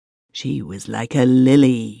She was like a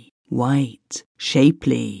lily, white,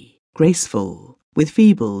 shapely, graceful, with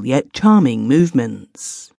feeble yet charming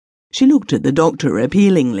movements. She looked at the doctor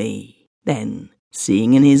appealingly. Then,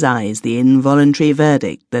 seeing in his eyes the involuntary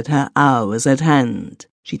verdict that her hour was at hand,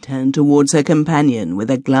 she turned towards her companion with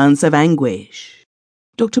a glance of anguish.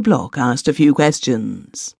 Dr. Block asked a few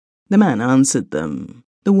questions. The man answered them,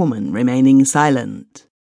 the woman remaining silent.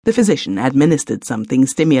 The physician administered something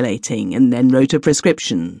stimulating and then wrote a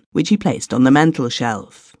prescription, which he placed on the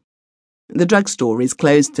mantel-shelf. "The drugstore is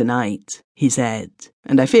closed tonight," he said,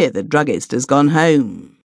 "and I fear the druggist has gone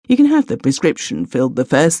home. You can have the prescription filled the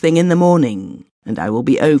first thing in the morning, and I will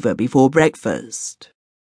be over before breakfast."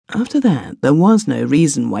 After that, there was no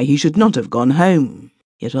reason why he should not have gone home,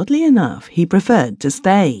 yet oddly enough he preferred to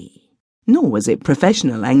stay. Nor was it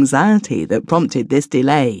professional anxiety that prompted this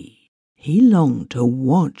delay. He longed to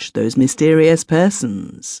watch those mysterious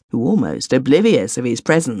persons, who, almost oblivious of his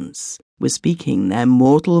presence, were speaking their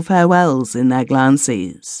mortal farewells in their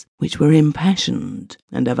glances, which were impassioned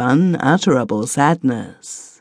and of unutterable sadness.